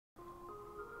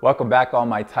Welcome back, all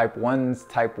my type 1s,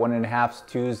 type 1.5s,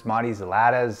 2s, Maddis,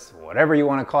 Ladas, whatever you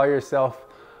want to call yourself.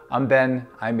 I'm Ben.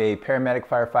 I'm a paramedic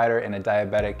firefighter and a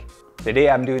diabetic. Today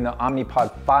I'm doing the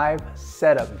Omnipod 5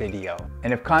 setup video.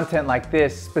 And if content like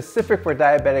this, specific for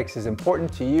diabetics, is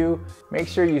important to you, make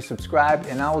sure you subscribe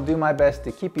and I will do my best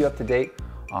to keep you up to date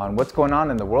on what's going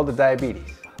on in the world of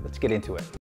diabetes. Let's get into it.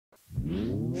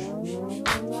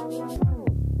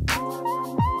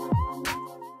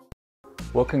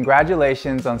 Well,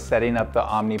 congratulations on setting up the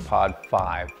Omnipod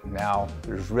 5. Now,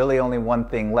 there's really only one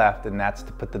thing left, and that's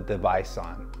to put the device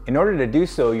on. In order to do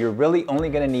so, you're really only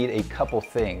gonna need a couple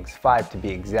things, 5 to be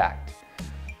exact.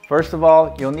 First of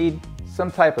all, you'll need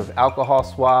some type of alcohol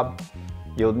swab.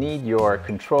 You'll need your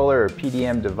controller or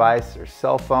PDM device or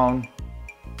cell phone.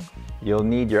 You'll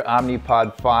need your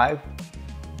Omnipod 5,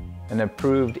 an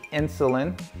approved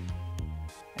insulin,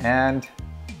 and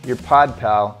your Pod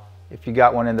Pal if you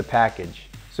got one in the package.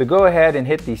 So go ahead and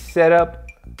hit the Setup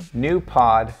New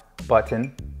Pod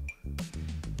button.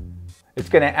 It's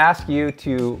gonna ask you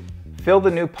to fill the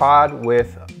new pod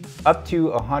with up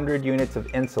to 100 units of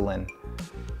insulin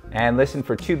and listen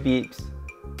for 2 beeps.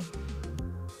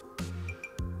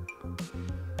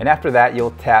 And after that,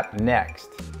 you'll tap Next.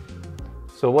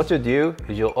 So what you'll do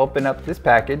is you'll open up this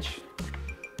package.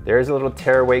 There's a little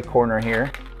tearaway corner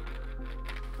here.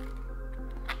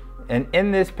 And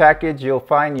in this package, you'll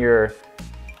find your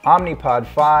Omnipod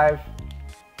 5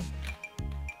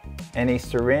 and a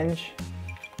syringe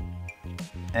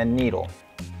and needle.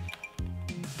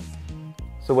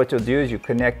 So what you'll do is you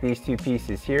connect these 2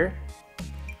 pieces here.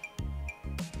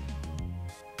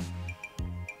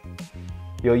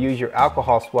 You'll use your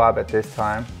alcohol swab at this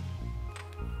time.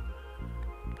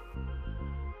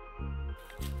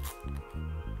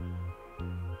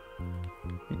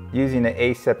 Using the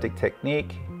aseptic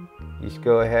technique, you just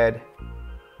go ahead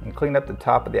and clean up the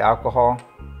top of the alcohol.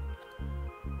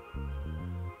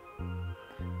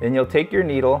 Then you'll take your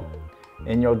needle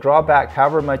and you'll draw back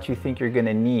however much you think you're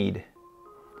gonna need.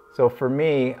 So for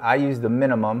me, I use the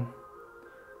minimum,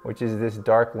 which is this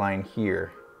dark line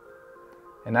here.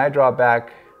 And I draw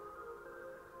back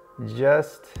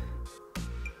just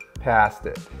past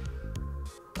it,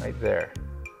 right there.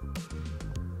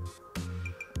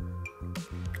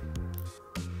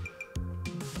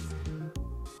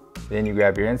 Then you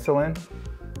grab your insulin,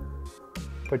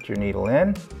 put your needle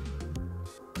in,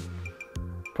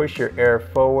 push your air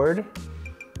forward.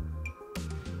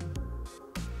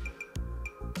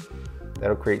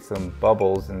 That'll create some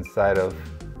bubbles inside of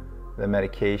the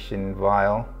medication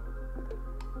vial.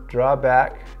 Draw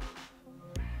back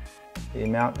the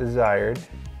amount desired.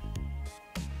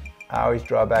 I always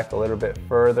draw back a little bit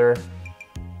further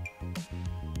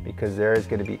because there is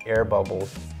going to be air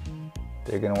bubbles.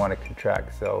 They're going to want to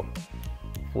contract, so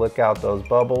flick out those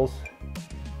bubbles,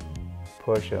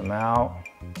 push them out.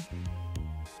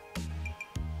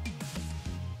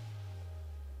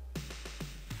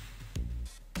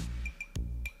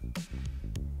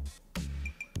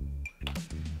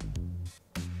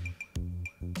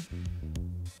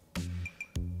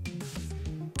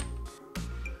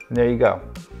 And there you go.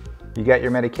 You got your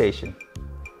medication.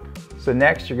 So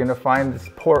next you're going to find this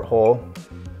porthole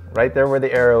right there where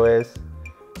the arrow is.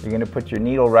 You're going to put your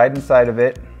needle right inside of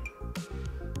it.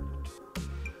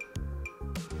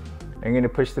 And you're going to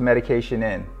push the medication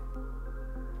in.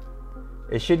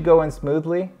 It should go in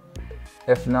smoothly.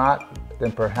 If not,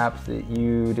 then perhaps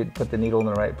you didn't put the needle in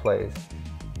the right place.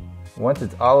 Once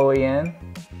it's all the way in,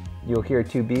 you'll hear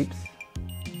 2 beeps.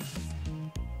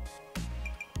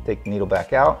 Take the needle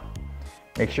back out.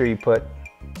 Make sure you put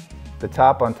the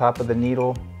top on top of the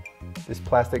needle, this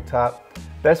plastic top.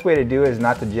 Best way to do it is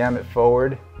not to jam it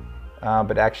forward,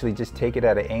 but actually just take it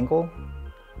at an angle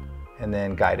and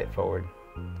then guide it forward.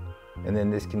 And then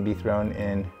this can be thrown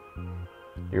in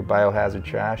your biohazard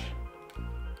trash.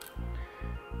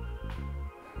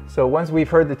 So once we've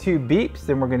heard the 2 beeps,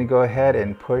 then we're going to go ahead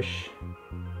and push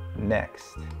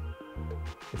Next.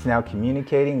 It's now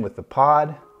communicating with the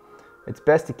pod. It's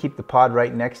best to keep the pod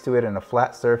right next to it on a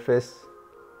flat surface.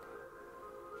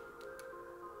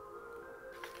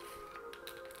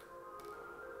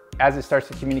 As it starts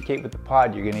to communicate with the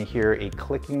pod, you're going to hear a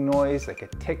clicking noise, like a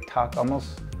tick-tock,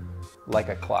 almost like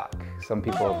a clock. Some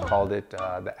people have called it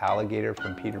the alligator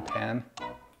from Peter Pan.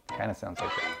 Kind of sounds like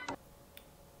that.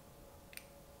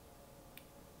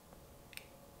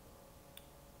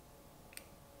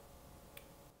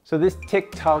 So this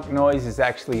tick-tock noise is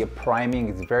actually a priming.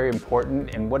 It's very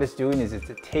important, and what it's doing is it's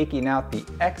taking out the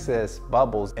excess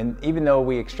bubbles. And even though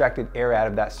we extracted air out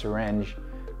of that syringe,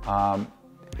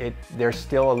 there's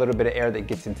still a little bit of air that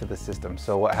gets into the system.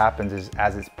 So what happens is,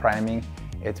 as it's priming,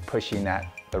 it's pushing that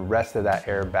the rest of that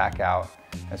air back out.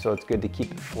 And so it's good to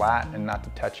keep it flat and not to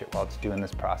touch it while it's doing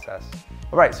this process.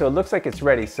 All right, so it looks like it's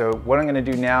ready. So what I'm gonna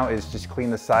do now is just clean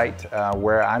the site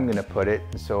where I'm gonna put it.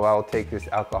 So I'll take this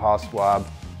alcohol swab,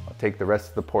 I'll take the rest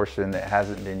of the portion that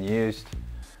hasn't been used,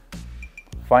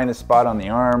 find a spot on the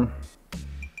arm,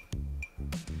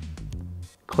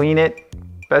 clean it.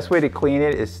 Best way to clean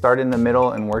it is start in the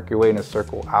middle and work your way in a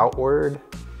circle outward.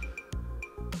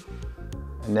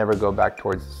 And never go back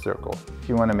towards the circle if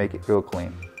you wanna make it real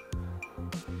clean.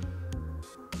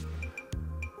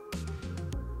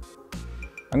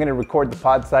 I'm gonna record the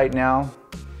pod site now.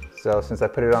 So since I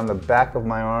put it on the back of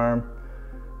my arm,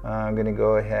 I'm gonna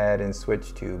go ahead and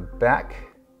switch to back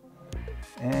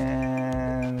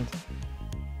and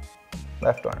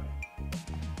left arm.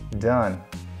 Done.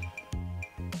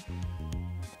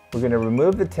 We're gonna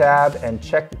remove the tab and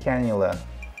check the cannula.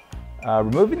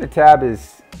 Removing the tab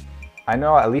is, I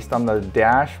know at least on the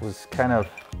dash, was kind of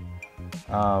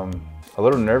a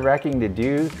little nerve-wracking to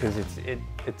do because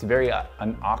it's very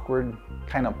an awkward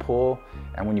kind of pull,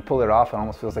 and when you pull it off, it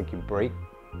almost feels like you break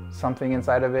something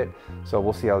inside of it. So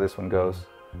we'll see how this one goes.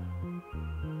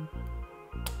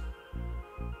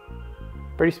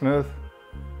 Pretty smooth.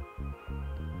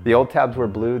 The old tabs were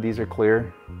blue, these are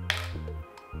clear.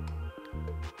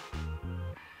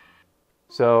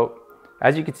 So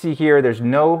as you can see here, there's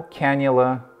no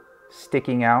cannula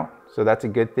sticking out, so that's a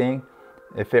good thing.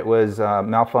 If it was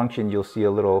malfunctioned, you'll see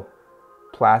a little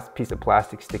piece of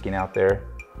plastic sticking out there.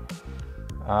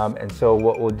 And so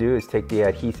what we'll do is take the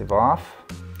adhesive off.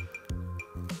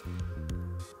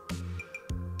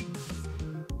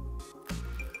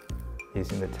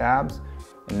 Using the tabs,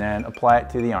 and then apply it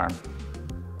to the arm.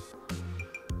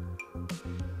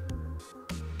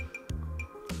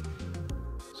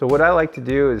 So what I like to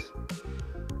do is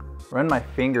run my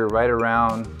finger right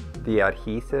around the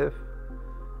adhesive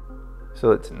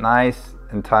so it's nice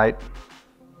and tight.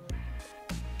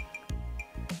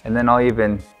 And then I'll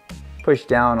even push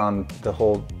down on the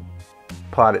whole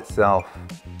pod itself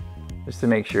just to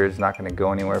make sure it's not going to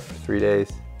go anywhere for 3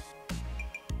 days.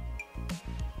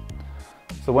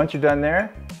 So once you're done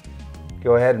there,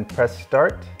 go ahead and press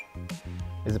start.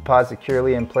 Is the pod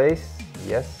securely in place?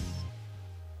 Yes.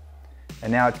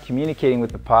 And now it's communicating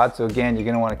with the pod. So again, you're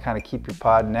going to want to kind of keep your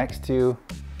pod next to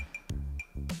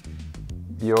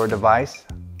your device.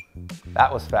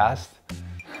 That was fast.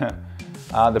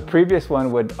 The previous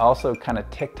one would also kind of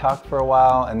tick-tock for a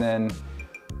while, and then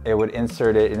it would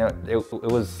insert it, and it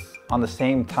was on the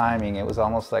same timing. It was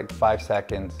almost like 5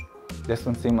 seconds. This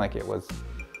one seemed like it was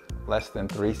less than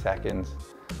 3 seconds.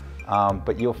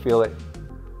 But you'll feel it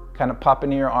kind of pop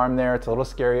into your arm there. It's a little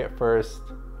scary at first,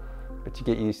 but you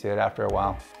get used to it after a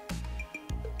while.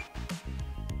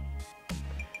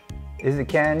 Is the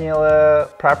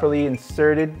cannula properly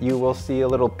inserted? You will see a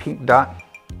little pink dot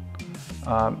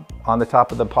on the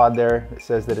top of the pod there. It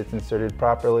says that it's inserted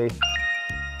properly.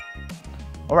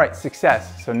 All right,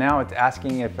 success. So now it's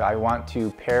asking if I want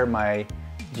to pair my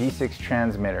G6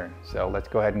 transmitter. So let's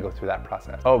go ahead and go through that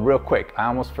process. Oh, real quick, I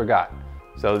almost forgot.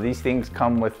 So these things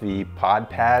come with the pod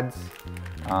pads.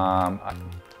 I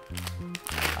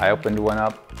opened one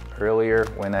up earlier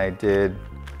when I did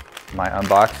my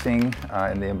unboxing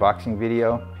in the unboxing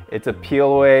video. It's a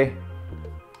peel away,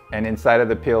 and inside of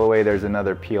the peel away there's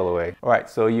another peel away. All right,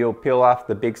 so you'll peel off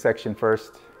the big section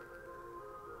first.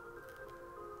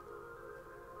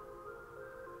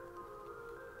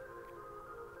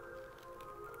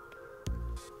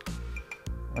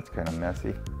 That's kind of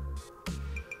messy.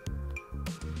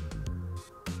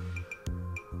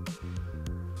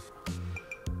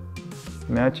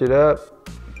 Match it up.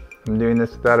 I'm doing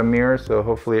this without a mirror, so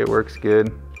hopefully it works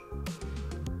good.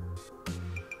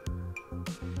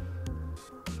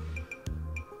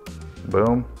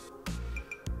 Boom.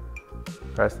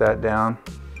 Press that down.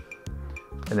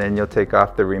 And then you'll take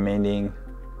off the remaining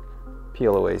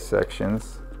peel away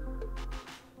sections.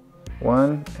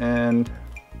 1 and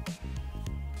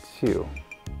 2.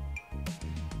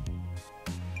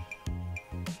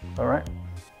 All right.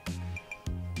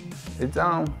 It's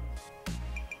on.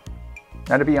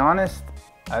 Now, to be honest,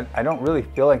 I don't really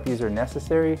feel like these are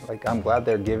necessary. Like, I'm glad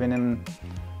they're giving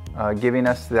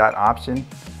us that option.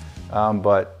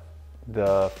 But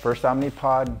the first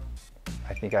Omnipod,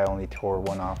 I think I only tore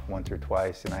one off once or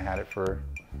twice, and I had it for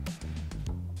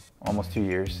almost 2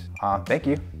 years. Thank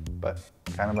you, but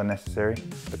kind of unnecessary,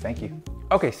 but thank you.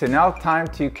 Okay, so now time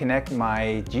to connect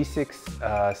my G6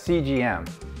 CGM.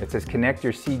 It says connect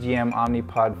your CGM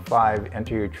Omnipod 5,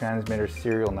 enter your transmitter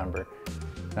serial number.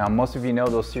 Now, most of you know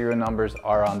those serial numbers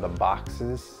are on the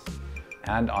boxes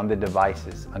and on the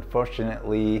devices.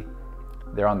 Unfortunately,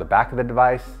 they're on the back of the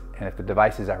device And if the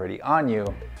device is already on you,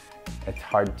 it's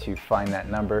hard to find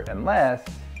that number unless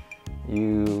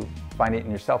you find it in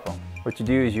your cell phone. What you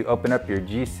do is you open up your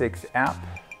G6 app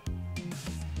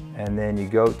and then you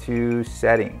go to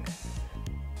settings.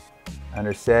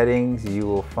 Under settings, you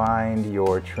will find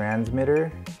your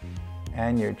transmitter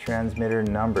and your transmitter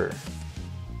number.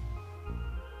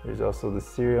 There's also the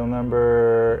serial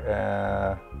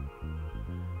number,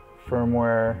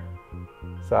 firmware,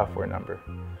 software number.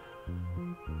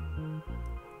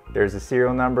 There's a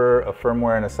serial number, a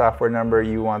firmware, and a software number.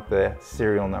 You want the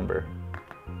serial number.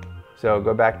 So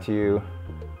go back to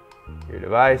your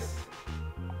device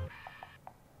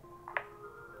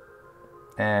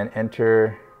and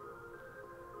enter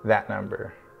that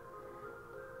number.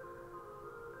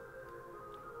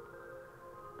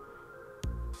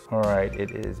 All right,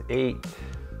 it is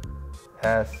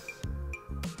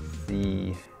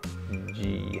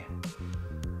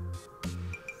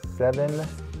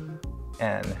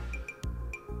 8SCG7N.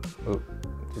 Oop,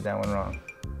 did that one wrong.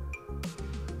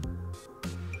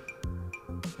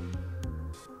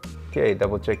 Okay,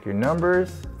 double check your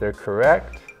numbers. They're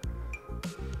correct.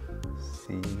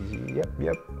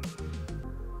 Yep.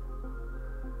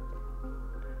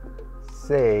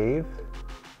 Save,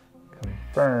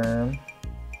 confirm.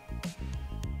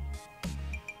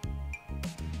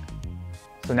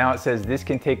 So now it says this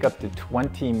can take up to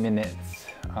 20 minutes.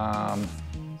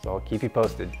 So I'll keep you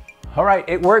posted. All right,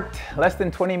 it worked. Less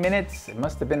than 20 minutes. It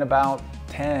must have been about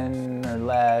 10 or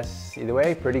less. Either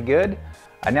way, pretty good.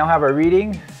 I now have a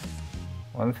reading,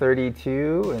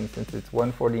 132, and since it's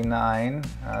 149,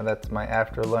 that's my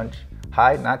after lunch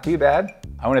high. Not too bad.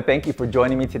 I want to thank you for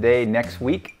joining me today. Next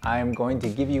week, I'm going to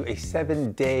give you a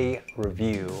 7-day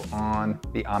review on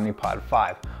the Omnipod 5.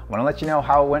 I want to let you know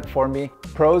how it went for me,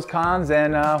 pros, cons,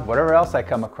 and whatever else I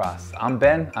come across. I'm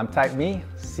Ben, I'm Type Me.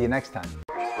 See you next time.